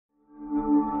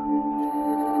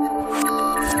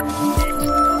Hello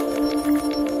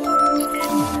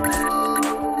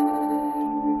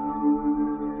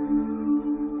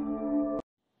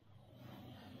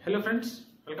friends,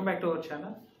 welcome back to our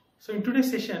channel. So in today's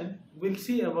session, we'll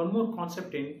see one more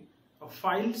concept in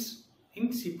files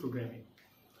in C programming.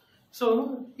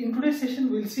 So in today's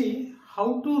session, we'll see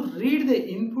how to read the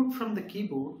input from the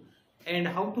keyboard and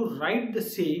how to write the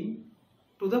same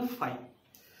to the file.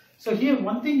 So here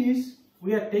one thing is,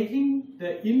 we are taking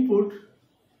the input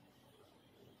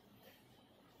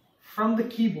from the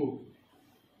keyboard,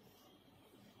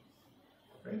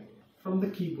 right? From the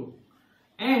keyboard,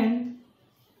 and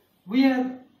we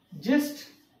are just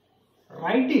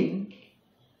writing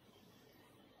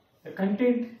the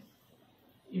content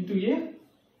into a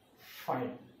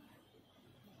file,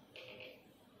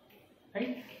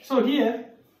 right? So here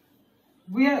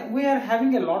we are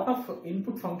having a lot of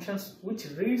input functions which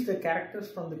reads the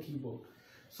characters from the keyboard.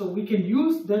 So we can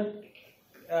use the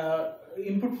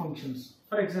input functions.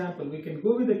 For example, we can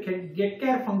go with the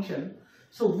getChar function,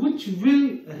 so which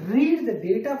will read the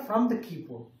data from the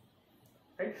keyboard.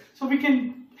 Right? So we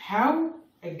can have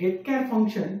a getChar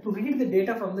function to read the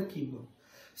data from the keyboard.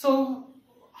 So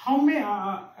how may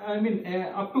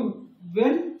up to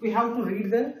when we have to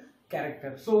read the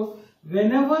character? So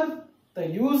whenever the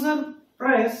user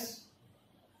press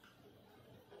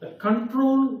the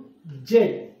Control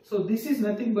Z, so this is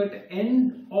nothing but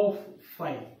end of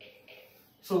file.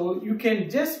 So you can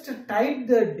just type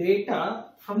the data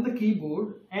from the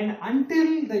keyboard, and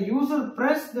until the user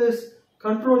press this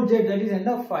Control Z, that is end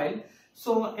of file,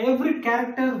 so every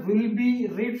character will be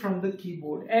read from the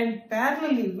keyboard, and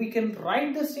parallelly we can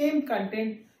write the same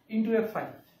content into a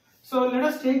file. So let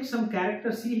us take some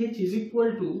character ch is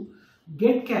equal to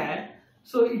getChar.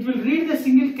 So it will read the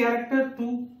single character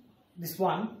to this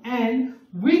one, and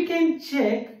we can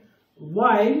check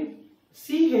while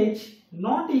ch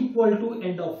not equal to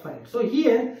end of file. So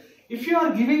here, if you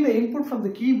are giving the input from the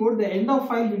keyboard, the end of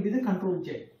file will be the Control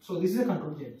Z. So this is a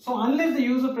Control Z. So unless the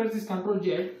user presses Control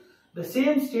Z, the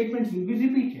same statements will be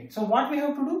repeated. So what we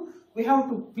have to do? We have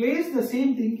to place the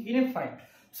same thing in a file.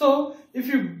 So if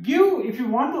you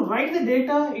want to write the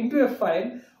data into a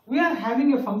file, we are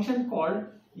having a function called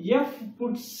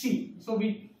fputc. So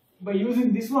by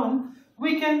using this one,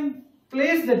 we can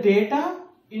place the data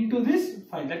into this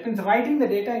file. That means writing the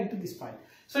data into this file.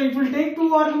 So it will take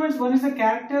two arguments. One is a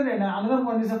character and another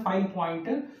one is a file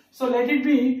pointer. So let it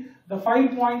be, the file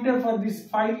pointer for this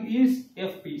file is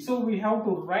fp. So we have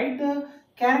to write the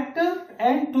character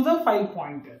and to the file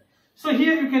pointer. So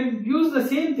here you can use the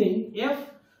same thing,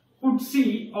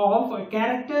 fputc of a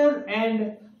character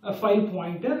and a file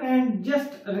pointer, and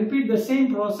just repeat the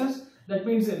same process. That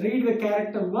means read the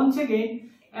character once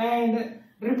again and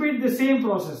repeat the same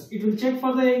process. It will check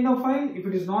for the end of file. If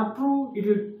it is not true, it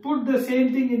will put the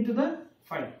same thing into the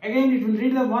file. Again, it will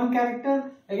read the one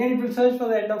character. Again, it will search for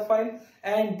the end of file.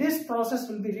 And this process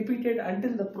will be repeated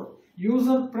until the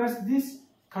user press this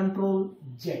Control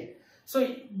Z. So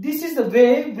this is the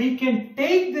way we can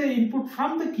take the input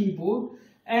from the keyboard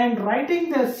and writing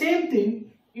the same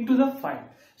thing into the file.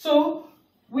 So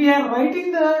we are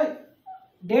writing the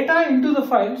data into the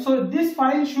file. So this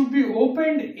file should be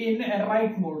opened in a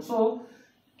write mode. So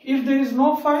if there is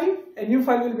no file, a new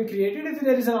file will be created. If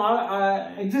there is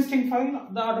an existing file,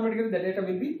 automatically the data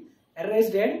will be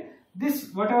erased, and this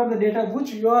whatever the data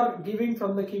which you are giving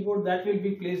from the keyboard, that will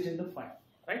be placed in the file,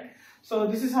 right? So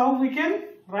this is how we can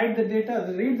write the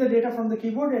data, read the data from the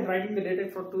keyboard and writing the data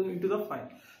into the file.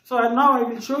 So now I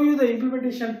will show you the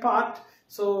implementation part.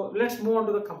 So let's move on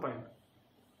to the compiler.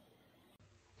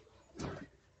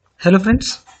 Hello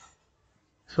friends,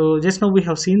 so just now we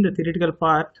have seen the theoretical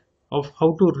part of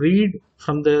how to read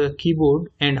from the keyboard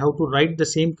and how to write the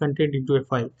same content into a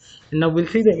file, and now we'll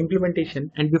see the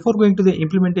implementation. And before going to the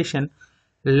implementation,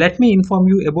 let me inform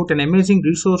you about an amazing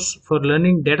resource for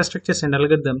learning data structures and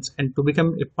algorithms and to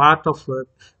become a part of a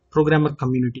programmer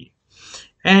community.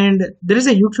 And there is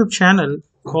a YouTube channel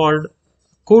called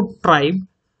CODETRIBE,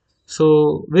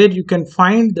 so where you can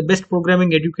find the best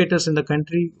programming educators in the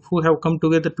country who have come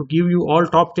together to give you all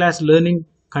top class learning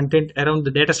content around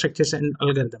the data structures and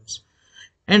algorithms.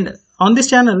 And on this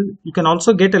channel, you can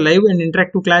also get a live and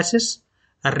interactive classes,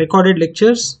 recorded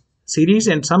lectures, series,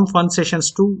 and some fun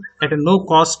sessions too at a no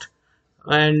cost.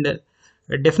 And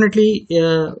definitely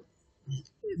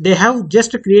they have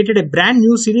just created a brand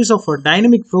new series of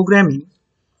dynamic programming,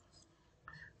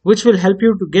 which will help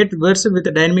you to get versed with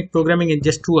the dynamic programming in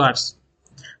just 2 hours.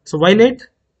 So why late?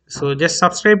 So just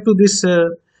subscribe to this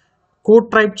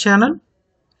CODETRIBE channel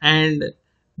and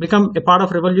become a part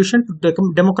of revolution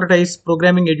to democratize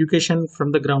programming education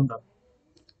from the ground up.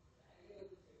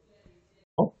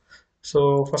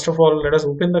 So first of all, let us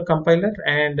open the compiler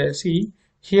and see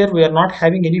here we are not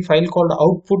having any file called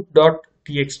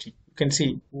output.txt. You can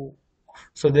see.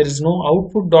 So there is no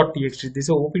output.txt. This is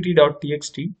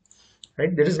opt.txt,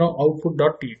 right? There is no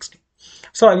output.txt.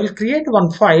 So I will create one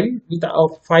file with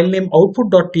a file name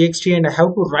output.txt, and I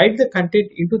have to write the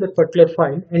content into that particular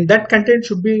file, and that content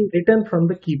should be written from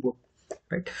the keyboard,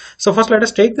 right? So first let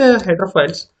us take the header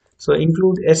files. So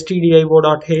include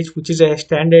stdio.h, which is a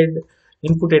standard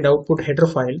input and output header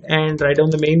file, and write down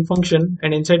the main function,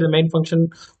 and inside the main function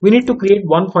we need to create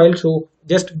one file. So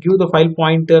just give the file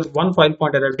pointer, one file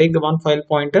pointer. I'll take the one file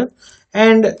pointer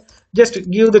and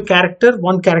just give the character,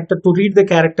 one character, to read the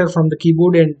character from the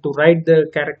keyboard and to write the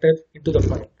character into the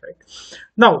file, right?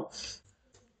 Now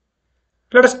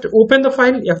let us open the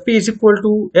file. Fp is equal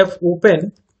to f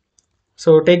open.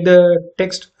 So take the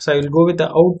text. So I will go with the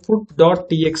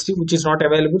output.txt, which is not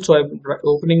available. So I'm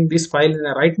opening this file in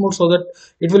a write mode so that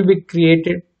it will be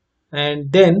created. And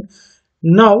then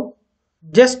now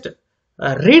just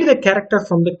read the character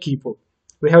from the keyboard.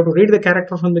 We have to read the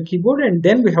character from the keyboard, and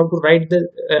then we have to write the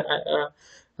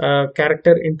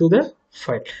character into the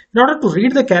file. In order to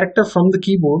read the character from the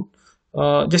keyboard,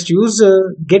 just use a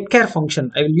getchar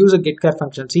function. I will use a getchar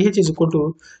function. Ch is equal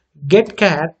to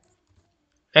getchar,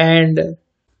 and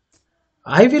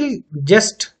I will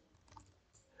just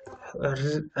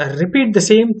repeat the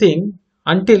same thing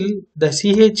until the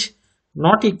ch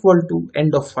not equal to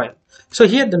end of file. So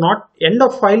here the not end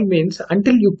of file means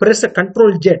until you press a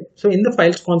control Z. So in the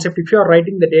files concept, if you are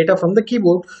writing the data from the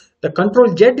keyboard, the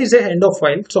control Z is a end of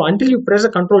file. So until you press a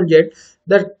control Z,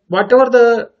 that whatever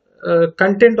the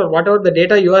content or whatever the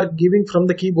data you are giving from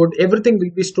the keyboard, everything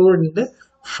will be stored in the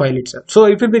file itself. So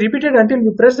it will be repeated until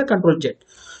you press the control Z.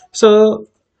 So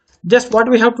just what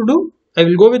we have to do, I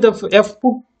will go with the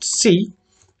fputc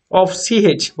of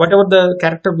ch, whatever the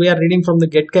character we are reading from the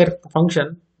getchar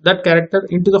function, that character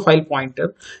into the file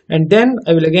pointer, and then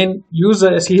I will again use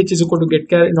a ch is equal to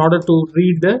getchar in order to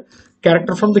read the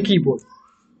character from the keyboard.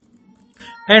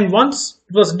 And once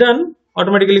it was done,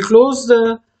 automatically close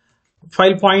the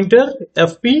file pointer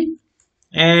fp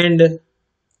and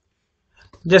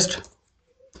just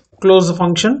close the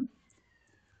function,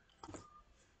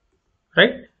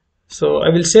 right? So I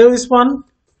will save this one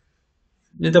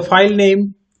with the file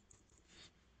name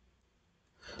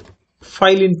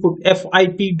file input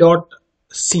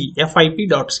fip.c.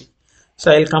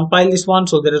 So I'll compile this one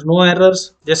so there is no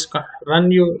errors. Just run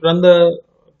the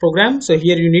program. So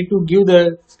here you need to give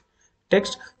the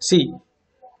text. See,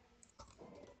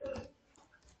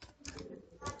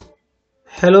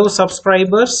 hello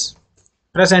subscribers,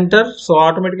 press enter. So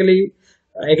automatically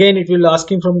again it will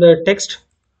asking from the text,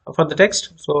 for the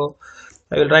text. So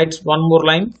I will write one more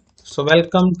line. So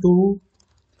welcome to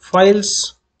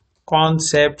files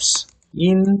concepts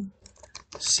in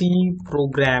C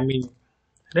programming,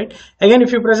 right? Again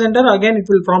if you press enter, again it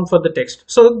will prompt for the text.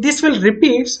 So this will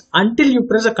repeat until you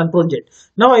press a control Z.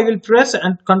 Now I will press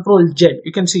and control Z.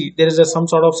 You can see there is some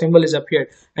sort of symbol is appeared,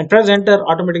 and press enter,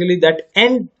 automatically that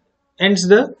ends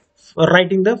the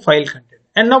writing the file content.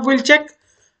 And now we'll check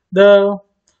the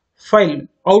file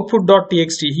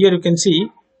output.txt. Here you can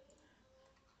see.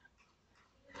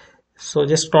 So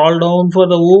just scroll down for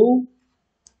the O,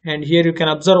 and here you can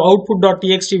observe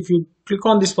output.txt. If you click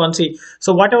on this one, see,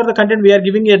 so whatever the content we are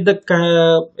giving at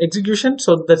the execution,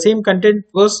 so the same content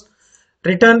was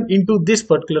written into this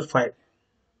particular file.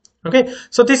 Okay,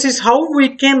 so this is how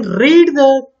we can read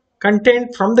the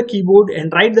content from the keyboard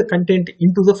and write the content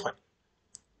into the file,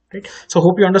 right? So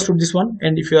hope you understood this one,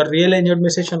 and if you are really enjoyed my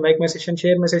session, like my session,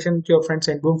 share my session with your friends,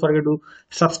 and don't forget to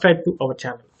subscribe to our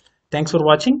channel. Thanks for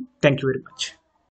watching. Thank you very much.